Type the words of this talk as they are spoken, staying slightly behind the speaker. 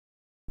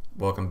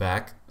Welcome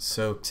back.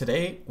 So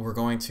today we're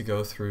going to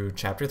go through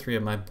chapter 3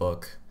 of my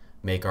book,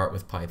 Make Art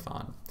with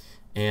Python.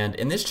 And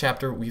in this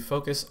chapter we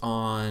focus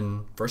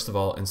on, first of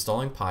all,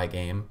 installing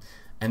Pygame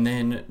and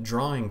then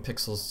drawing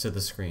pixels to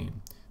the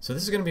screen. So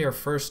this is going to be our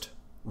first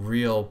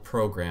real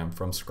program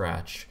from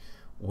scratch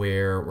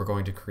where we're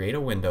going to create a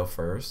window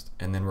first,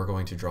 and then we're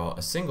going to draw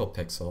a single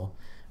pixel,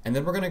 and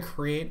then we're going to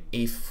create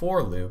a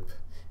for loop,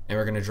 and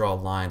we're going to draw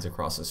lines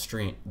across the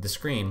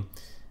screen.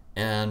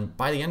 And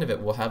by the end of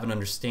it, we'll have an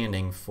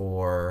understanding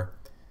for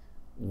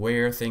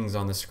where things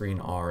on the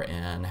screen are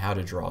and how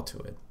to draw to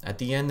it. At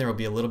the end, there will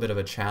be a little bit of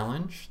a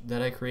challenge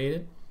that I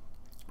created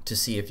to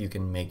see if you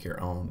can make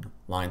your own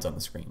lines on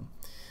the screen.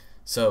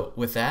 So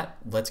with that,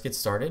 let's get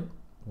started.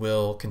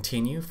 We'll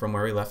continue from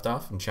where we left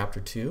off in chapter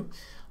 2.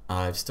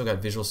 I've still got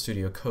Visual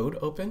Studio Code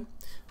open.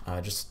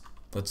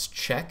 Let's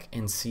check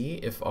and see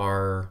if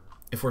we're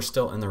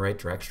still in the right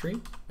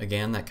directory.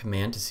 Again, that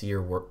command to see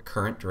your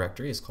current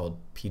directory is called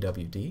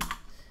pwd.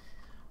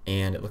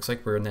 And it looks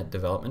like we're in that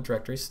development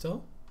directory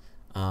still.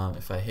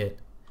 If I hit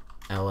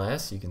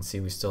ls, you can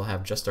see we still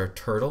have just our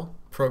turtle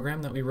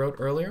program that we wrote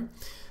earlier.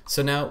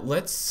 So now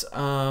let's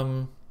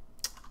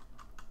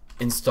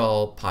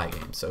install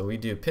Pygame. So we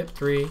do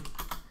pip3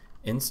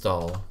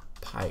 install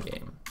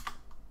Pygame.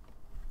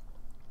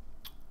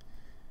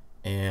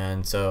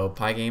 And so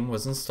Pygame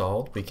was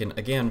installed. We can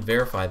again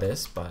verify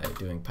this by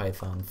doing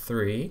python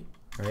 3,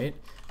 right?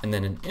 And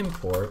then an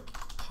import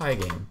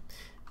Pygame.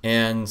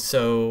 And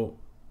so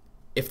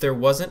if there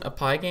wasn't a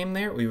Pygame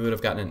there, we would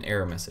have gotten an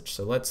error message.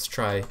 So let's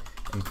try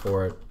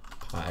import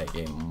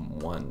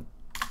Pygame1.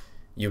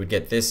 You would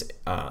get this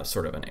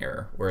sort of an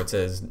error where it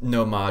says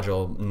no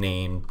module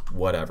named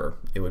whatever.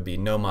 It would be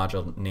no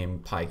module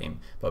named Pygame.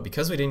 But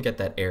because we didn't get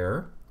that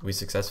error, we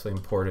successfully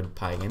imported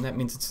Pygame. That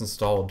means it's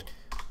installed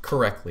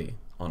correctly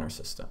on our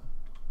system.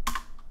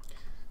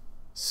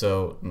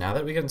 So now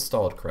that we get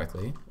installed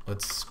correctly,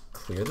 let's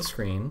clear the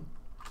screen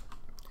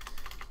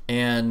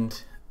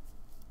and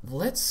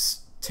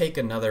let's take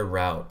another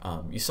route.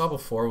 You saw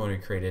before when we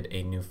created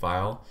a new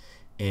file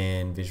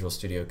in Visual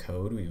Studio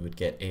Code, we would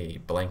get a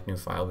blank new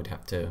file. We'd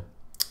have to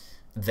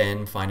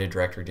then find a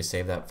directory to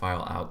save that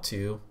file out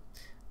to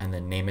and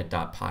then name it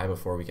 .py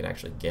before we could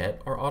actually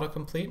get our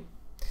autocomplete.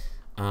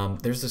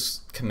 There's this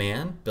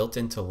command built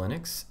into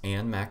Linux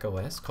and Mac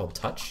OS called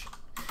touch.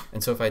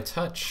 And so if I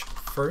touch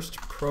first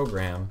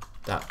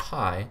program.py,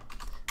 I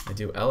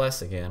do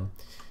ls again,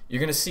 you're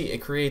going to see it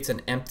creates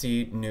an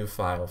empty new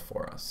file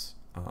for us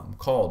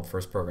called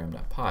first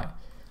program.py.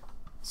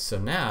 So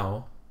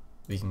now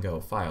we can go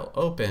file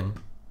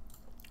open,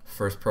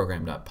 first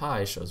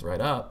program.py shows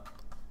right up,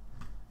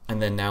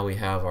 and then now we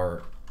have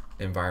our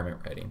environment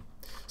ready.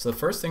 So the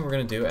first thing we're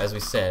going to do, as we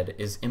said,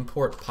 is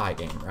import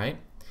Pygame, right?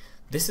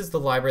 This is the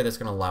library that's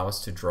going to allow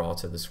us to draw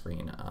to the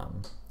screen.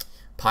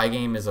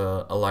 Pygame is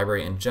a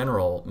library in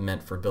general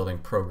meant for building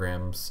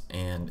programs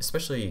and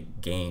especially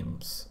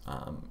games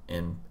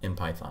in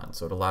Python.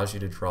 So it allows you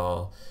to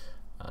draw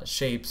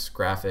shapes,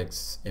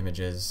 graphics,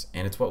 images,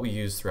 and it's what we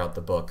use throughout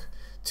the book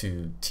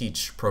to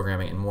teach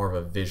programming in more of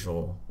a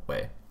visual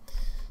way.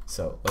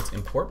 So let's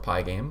import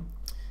Pygame.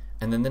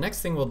 And then the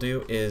next thing we'll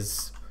do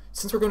is,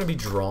 since we're going to be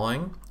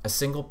drawing a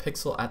single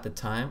pixel at a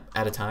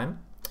time,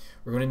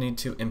 we're going to need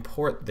to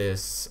import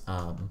this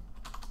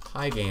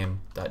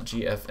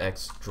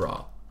pygame.gfx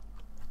draw.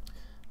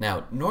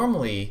 Now,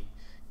 normally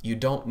you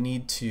don't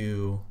need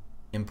to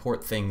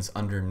import things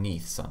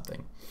underneath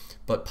something,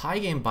 but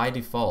Pygame by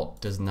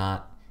default does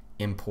not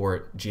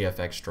import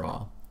gfx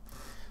draw.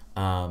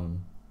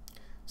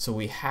 So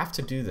we have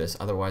to do this,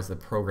 otherwise the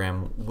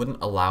program wouldn't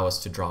allow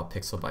us to draw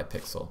pixel by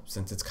pixel,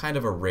 since it's kind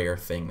of a rare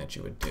thing that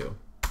you would do.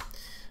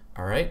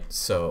 Alright,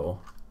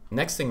 so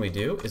next thing we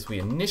do is we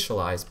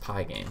initialize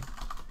Pygame.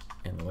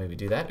 And the way we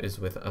do that is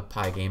with a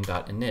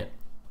pygame.init.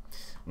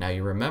 Now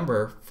you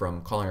remember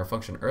from calling our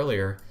function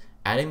earlier,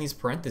 adding these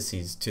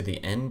parentheses to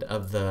the end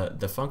of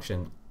the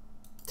function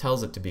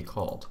tells it to be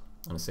called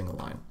on a single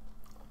line.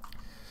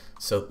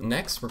 So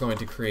next we're going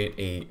to create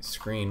a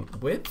screen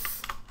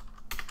width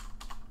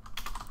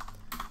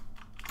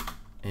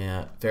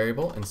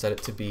variable and set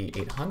it to be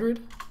 800.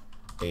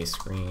 A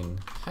screen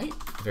height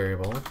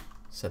variable,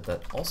 set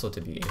that also to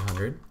be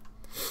 800.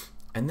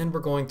 And then we're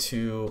going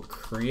to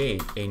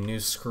create a new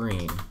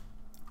screen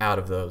out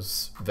of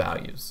those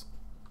values.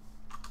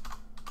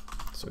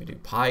 So we do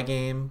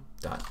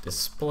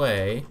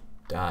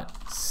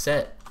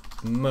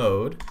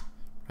pygame.display.setMode,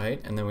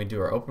 right? And then we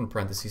do our open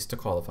parentheses to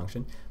call the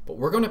function. But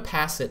we're going to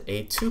pass it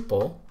a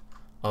tuple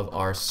of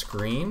our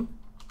screen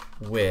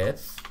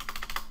width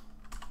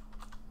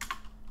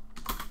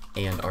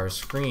and our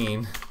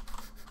screen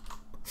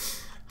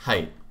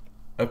height.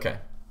 Okay.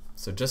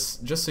 So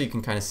just so you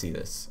can kind of see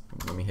this,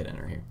 let me hit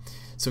enter here.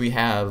 So we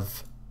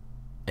have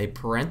a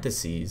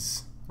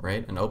parentheses,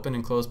 right? An open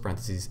and closed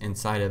parentheses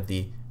inside of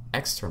the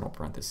external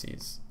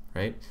parentheses,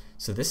 right?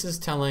 So this is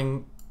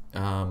telling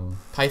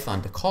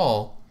Python to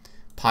call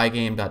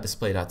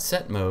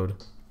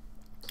pygame.display.setMode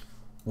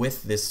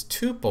with this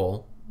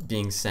tuple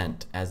being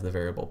sent as the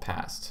variable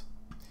passed.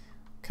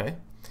 Okay?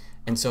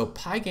 And so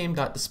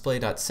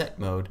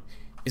pygame.display.setMode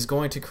is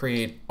going to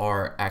create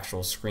our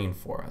actual screen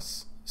for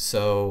us.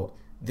 So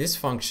this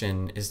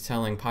function is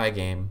telling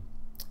Pygame,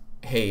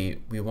 hey,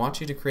 we want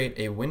you to create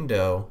a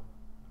window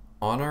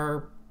on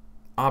our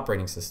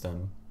operating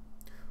system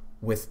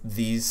with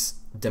these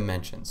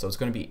dimensions. So it's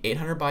going to be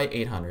 800 by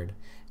 800,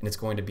 and it's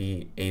going to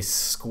be a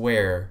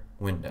square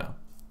window.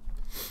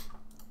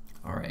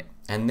 All right,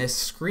 and this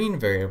screen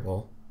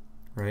variable,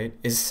 right,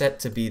 is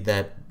set to be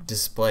that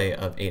display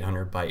of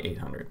 800 by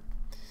 800.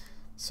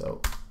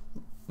 So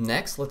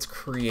next, let's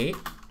create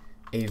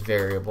a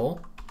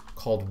variable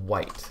called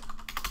white.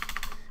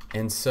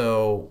 And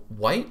so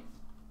white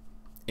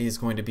is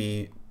going to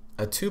be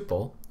a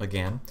tuple,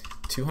 again,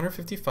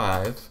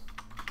 255,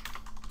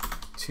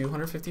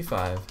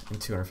 255,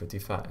 and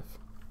 255.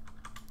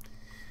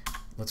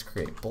 Let's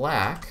create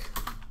black,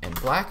 and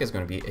black is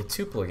going to be a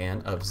tuple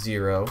again of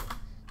 0,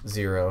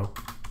 0,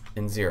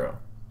 and 0.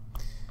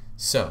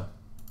 So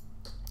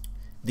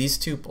these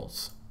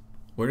tuples,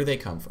 where do they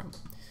come from?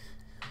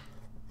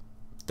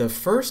 The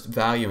first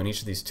value in each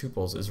of these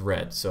tuples is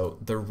red. So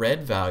the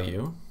red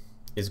value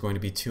is going to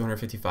be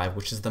 255,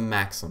 which is the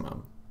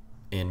maximum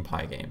in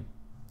Pygame.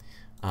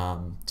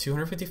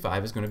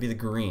 255 is going to be the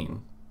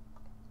green,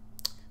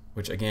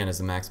 which again is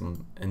the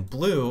maximum, and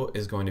blue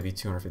is going to be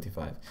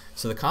 255.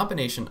 So the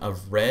combination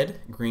of red,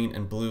 green,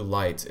 and blue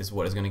lights is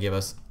what is going to give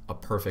us a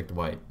perfect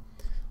white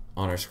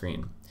on our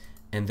screen.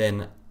 And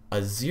then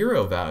a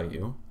 0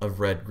 value of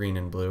red, green,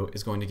 and blue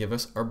is going to give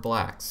us our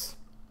blacks.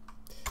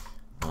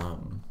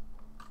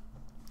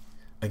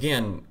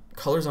 Again,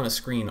 colors on a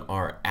screen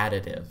are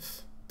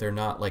additive. They're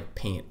not like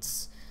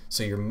paints.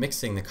 So you're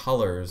mixing the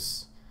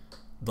colors,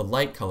 the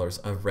light colors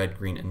of red,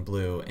 green, and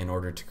blue in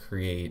order to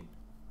create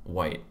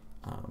white.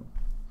 A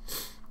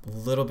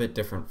little bit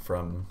different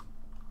from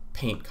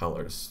paint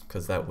colors,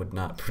 because that would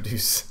not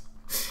produce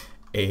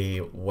a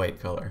white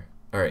color.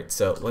 All right,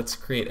 so let's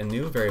create a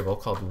new variable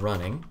called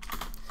running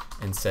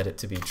and set it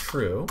to be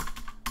true.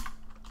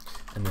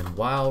 And then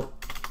while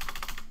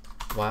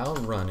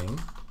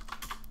running,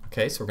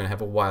 okay, so we're going to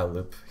have a while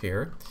loop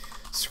here.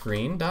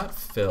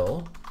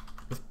 Screen.fill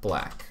with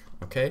black.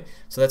 Okay,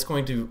 so that's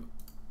going to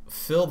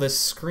fill this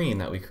screen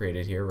that we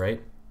created here,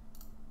 right,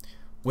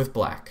 with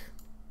black.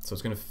 So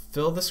it's going to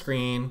fill the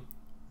screen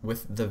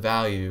with the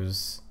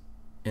values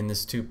in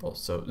this tuple,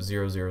 so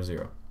 0, 0,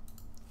 0.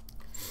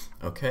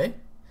 Okay,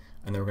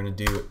 and then we're going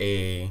to do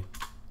a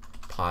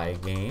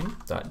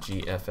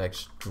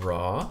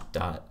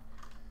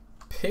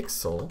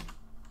pygame.gfxdraw.pixel,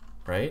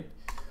 right,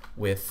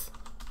 with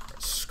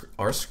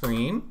our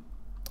screen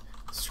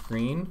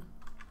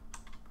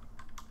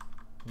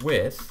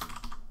width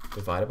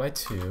divided by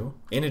 2,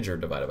 integer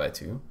divided by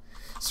 2,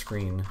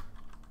 screen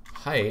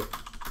height,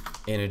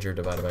 integer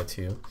divided by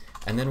 2,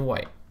 and then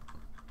white.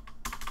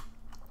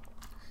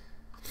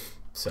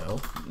 So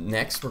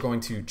next we're going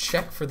to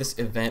check for this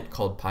event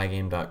called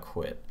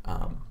pygame.quit.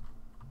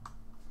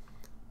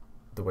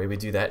 The way we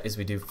do that is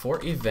we do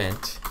for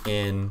event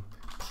in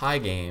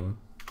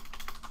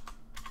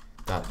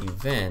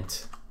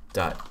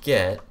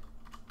pygame.event.get,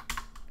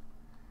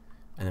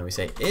 and then we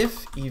say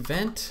if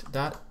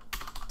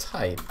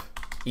event.type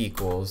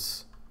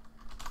equals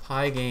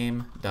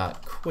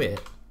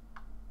pygame.quit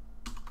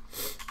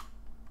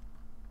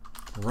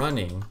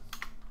running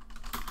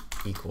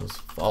equals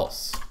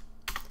false.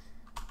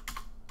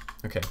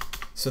 Okay,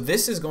 so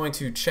this is going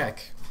to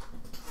check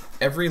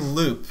every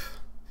loop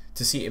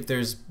to see if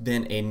there's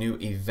been a new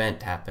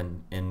event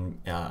happen in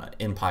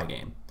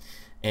Pygame.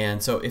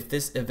 And so if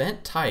this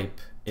event type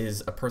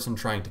is a person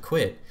trying to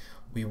quit,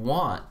 we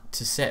want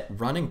to set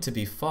running to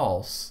be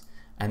false,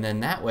 and then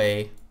that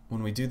way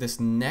when we do this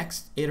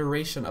next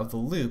iteration of the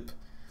loop,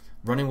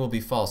 running will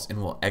be false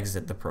and we'll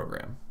exit the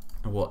program.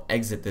 And we'll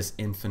exit this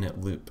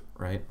infinite loop,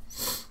 right?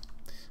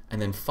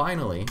 And then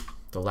finally,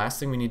 the last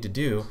thing we need to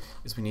do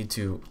is we need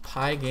to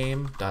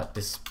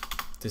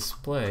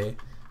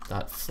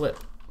pygame.display.flip.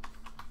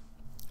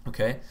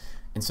 Okay?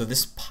 And so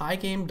this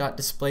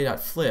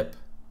pygame.display.flip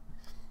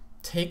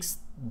takes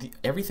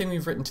everything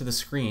we've written to the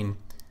screen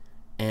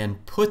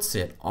and puts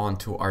it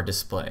onto our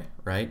display,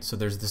 right? So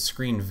there's the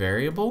screen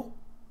variable,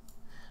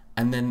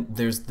 and then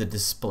there's the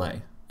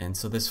display. And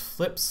so this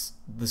flips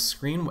the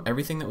screen,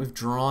 everything that we've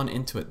drawn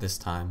into it this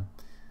time,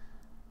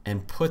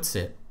 and puts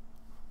it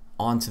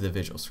onto the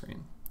visual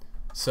screen.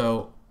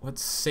 So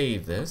let's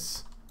save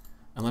this,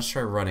 and let's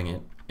try running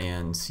it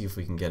and see if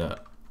we can get a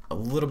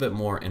little bit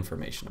more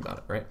information about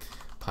it, right?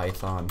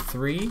 Python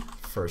 3,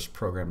 first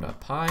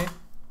program.py.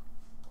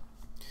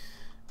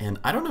 And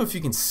I don't know if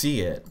you can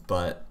see it,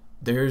 but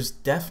there's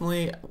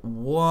definitely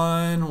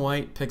one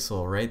white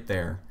pixel right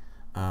there.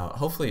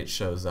 Hopefully it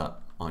shows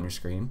up on your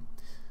screen.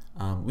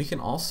 We can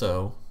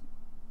also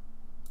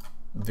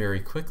very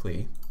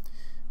quickly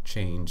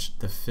change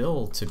the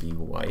fill to be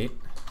white,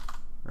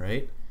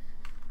 right?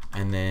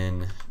 And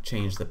then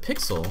change the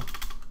pixel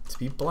to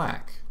be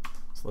black.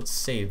 So let's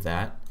save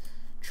that,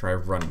 try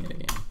running it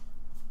again.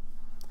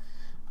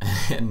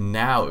 And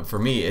now, for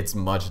me, it's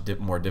much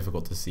more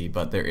difficult to see,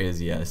 but there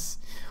is, yes,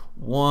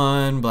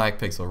 one black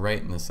pixel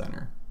right in the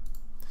center.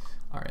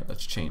 All right,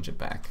 let's change it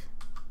back.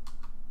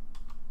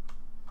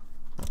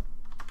 Oh,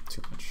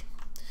 too much.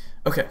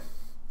 Okay.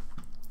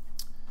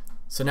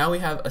 So now we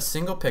have a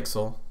single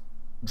pixel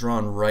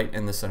drawn right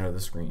in the center of the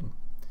screen.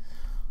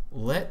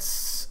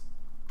 Let's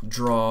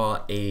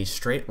draw a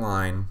straight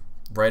line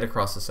right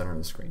across the center of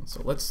the screen.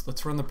 So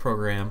let's run the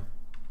program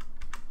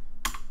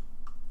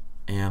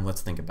and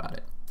let's think about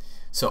it.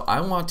 So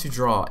I want to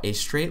draw a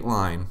straight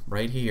line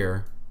right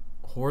here,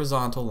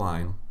 horizontal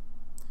line,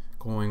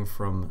 going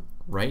from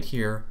right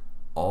here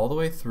all the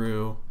way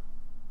through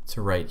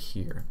to right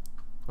here.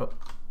 Oh.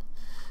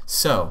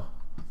 So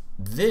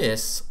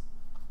this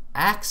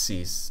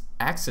axis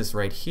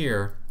right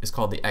here is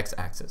called the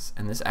x-axis,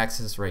 and this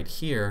axis right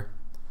here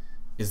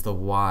is the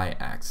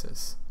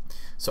y-axis.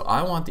 So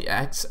I want the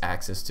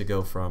x-axis to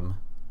go from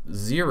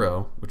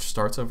 0, which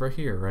starts over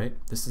here, right?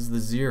 This is the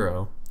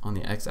 0 on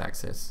the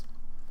x-axis,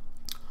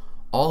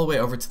 all the way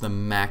over to the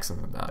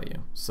maximum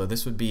value. So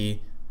this would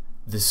be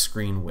the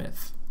screen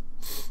width.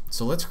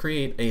 So let's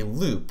create a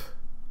loop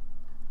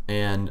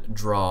and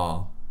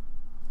draw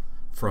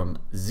from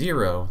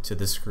 0 to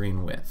the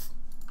screen width.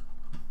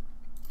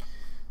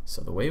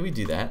 So the way we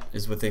do that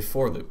is with a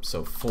for loop.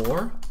 So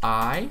for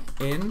I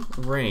in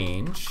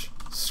range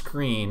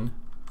screen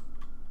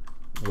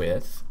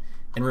width,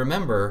 and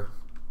remember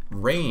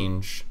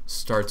range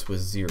starts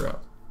with 0.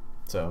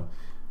 So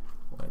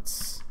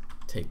let's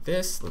take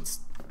this, let's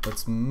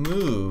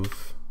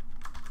move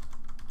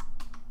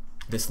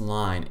this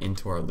line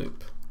into our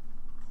loop.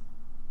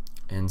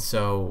 And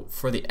so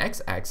for the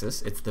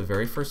x-axis, it's the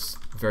very first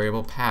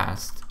variable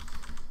passed,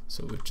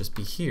 so it would just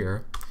be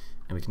here,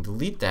 and we can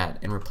delete that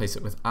and replace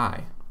it with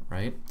I,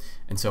 right?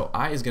 And so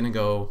I is going to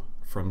go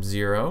from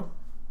 0,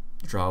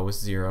 draw with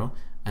 0,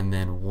 and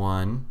then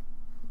 1,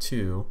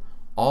 2,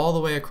 all the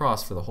way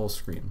across for the whole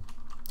screen.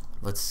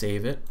 Let's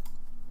save it,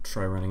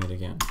 try running it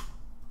again.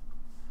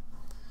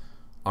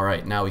 All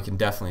right, now we can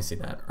definitely see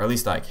that, or at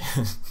least I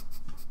can.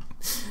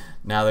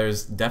 Now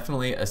there's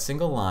definitely a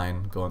single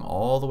line going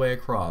all the way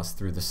across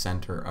through the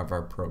center of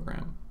our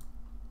program.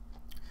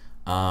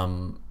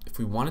 If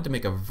we wanted to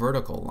make a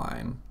vertical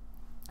line,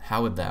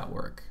 how would that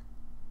work?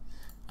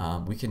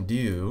 We can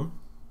do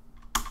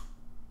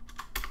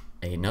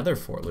another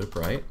for loop,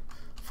 right?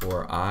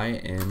 For I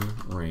in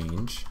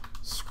range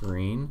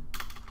screen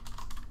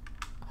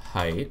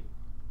height,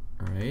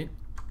 right?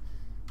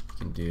 We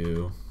can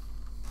do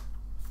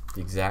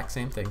the exact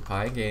same thing,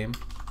 Pygame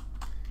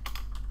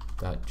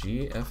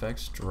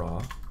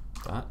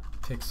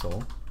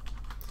 .gfxdraw.pixel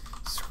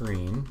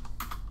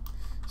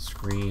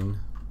screen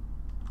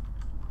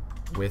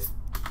width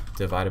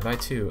divided by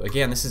 2.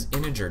 Again, this is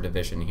integer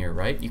division here,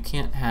 right? You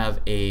can't have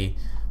a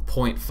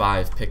 0.5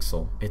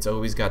 pixel. It's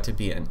always got to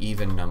be an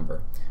even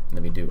number. And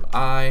then we do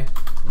I,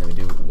 and then we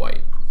do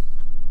white.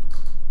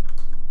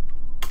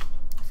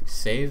 If we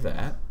save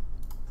that,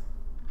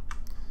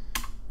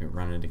 we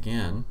run it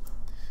again,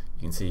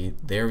 you can see,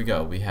 there we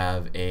go. We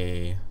have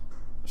a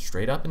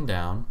straight up and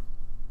down,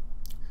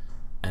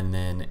 and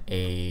then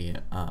a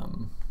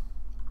and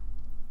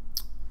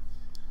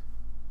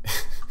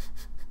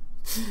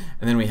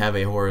then we have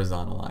a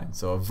horizontal line.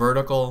 So a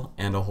vertical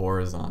and a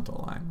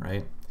horizontal line,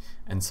 right?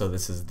 And so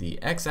this is the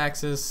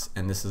x-axis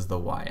and this is the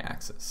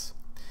y-axis.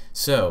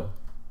 So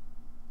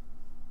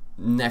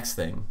next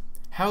thing,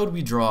 how would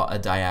we draw a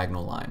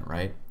diagonal line,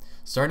 right?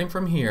 Starting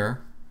from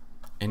here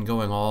and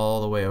going all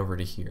the way over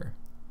to here.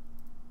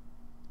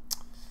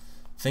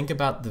 Think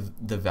about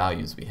the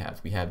values we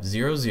have. We have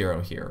 0,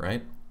 0 here,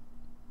 right?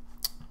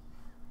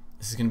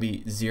 This is going to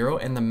be 0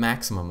 and the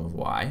maximum of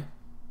y.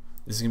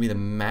 This is going to be the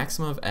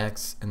maximum of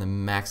x and the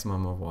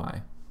maximum of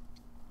y.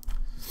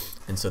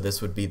 And so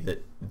this would be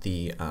the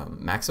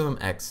maximum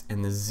x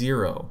and the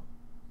 0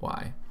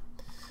 y.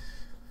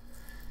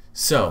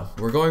 So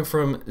we're going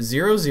from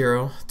 0,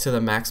 0 to the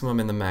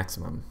maximum and the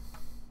maximum.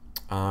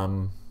 How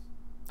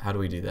do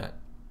we do that?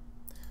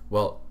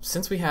 Well,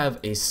 since we have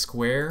a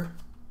square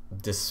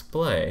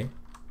display,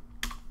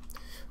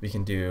 we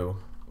can do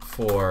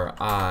for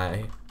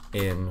I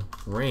in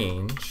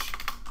range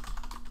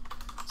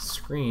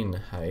screen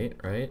height,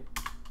 right?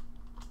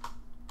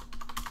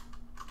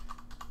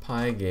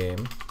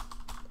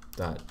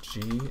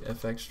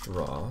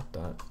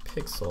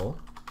 Pygame.gfxdraw.pixel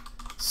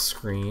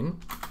screen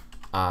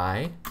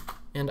I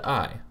and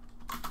I,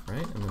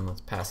 right? And then let's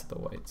pass it the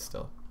white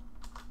still.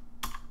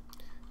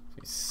 If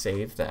we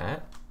save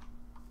that,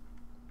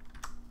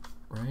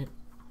 right?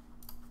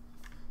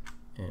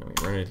 And we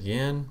run it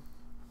again.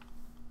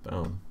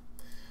 Boom.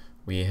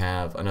 We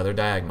have another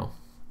diagonal.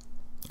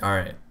 All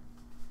right.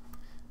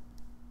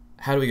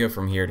 How do we go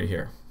from here to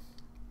here?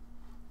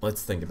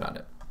 Let's think about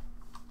it.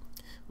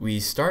 We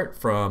start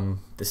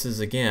from, this is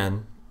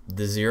again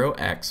the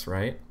 0x,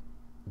 right?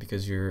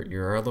 Because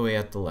you're all the way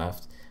at the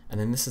left. And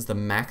then this is the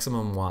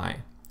maximum y.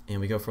 And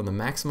we go from the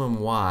maximum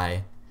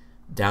y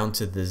down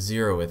to the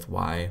 0th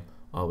y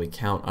while we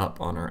count up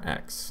on our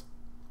x.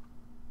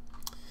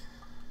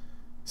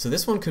 So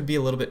this one could be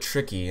a little bit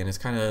tricky, and it's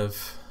kind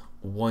of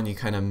one you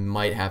kind of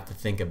might have to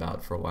think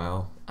about for a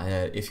while.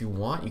 If you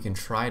want, you can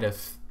try to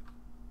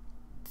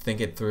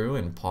think it through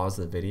and pause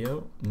the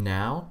video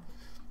now.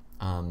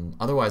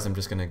 Otherwise, I'm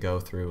just going to go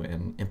through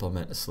and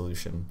implement a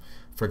solution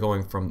for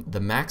going from the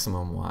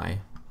maximum y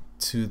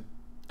to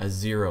a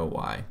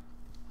 0y.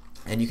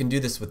 And you can do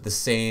this with the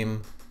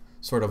same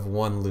sort of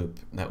one loop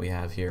that we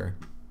have here.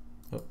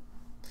 Oh.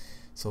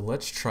 So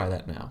let's try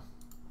that now.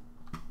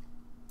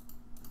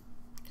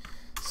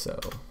 So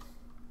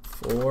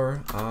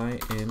for I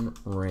in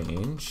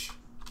range,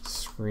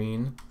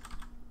 screen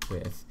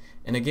width.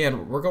 And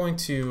again, we're going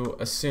to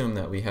assume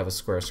that we have a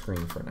square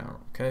screen for now,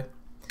 okay?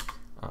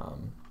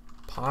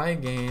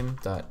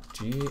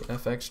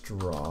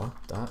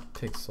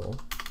 Pygame.gfxdraw.pixel.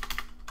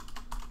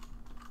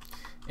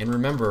 And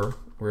remember,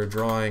 we're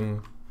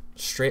drawing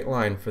straight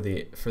line for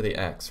the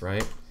x,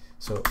 right?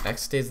 So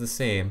x stays the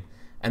same.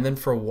 And then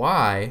for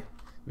y,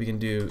 we can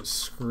do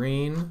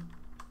screen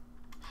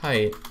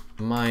height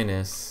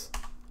minus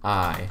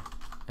I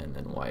and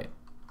then white.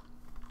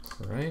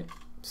 All right,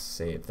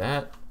 save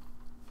that.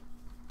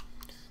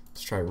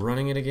 Let's try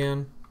running it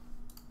again.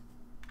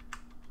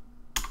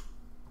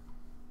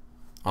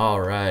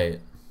 All right,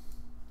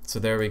 so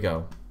there we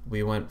go.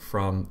 We went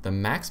from the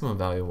maximum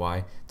value of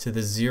y to the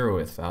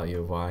 0th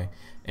value of y,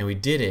 and we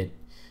did it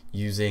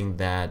using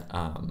that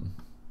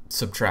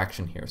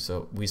subtraction here.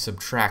 So we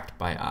subtract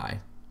by I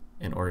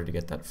in order to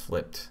get that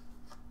flipped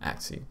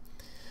axis.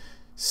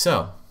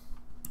 So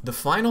the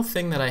final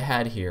thing that I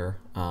had here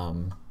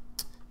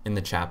in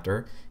the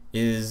chapter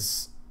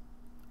is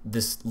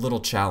this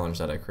little challenge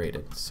that I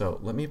created. So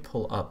let me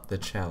pull up the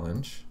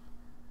challenge,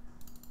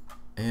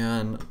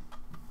 and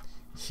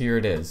here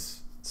it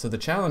is. So the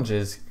challenge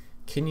is,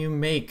 can you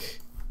make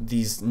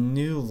these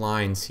new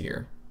lines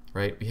here,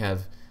 right? We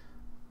have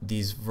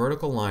these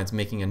vertical lines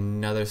making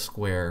another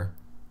square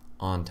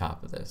on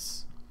top of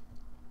this.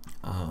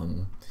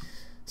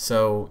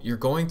 So you're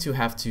going to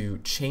have to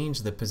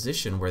change the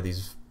position where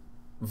these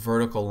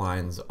vertical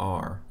lines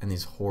are and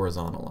these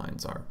horizontal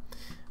lines are.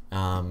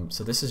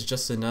 So this is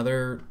just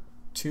another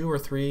 2 or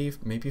 3,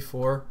 maybe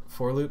 4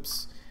 for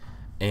loops,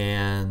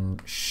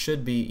 and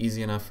should be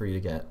easy enough for you to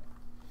get.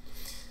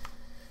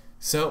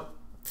 So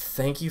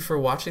thank you for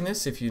watching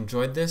this. If you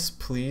enjoyed this,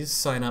 please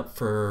sign up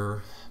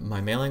for my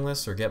mailing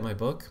list or get my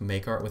book,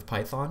 Make Art with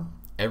Python.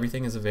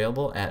 Everything is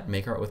available at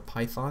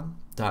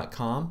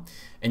makeartwithpython.com,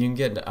 and you can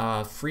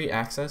get free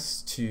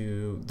access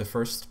to the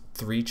first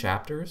 3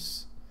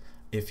 chapters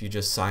if you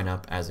just sign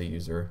up as a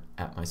user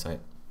at my site.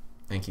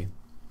 Thank you.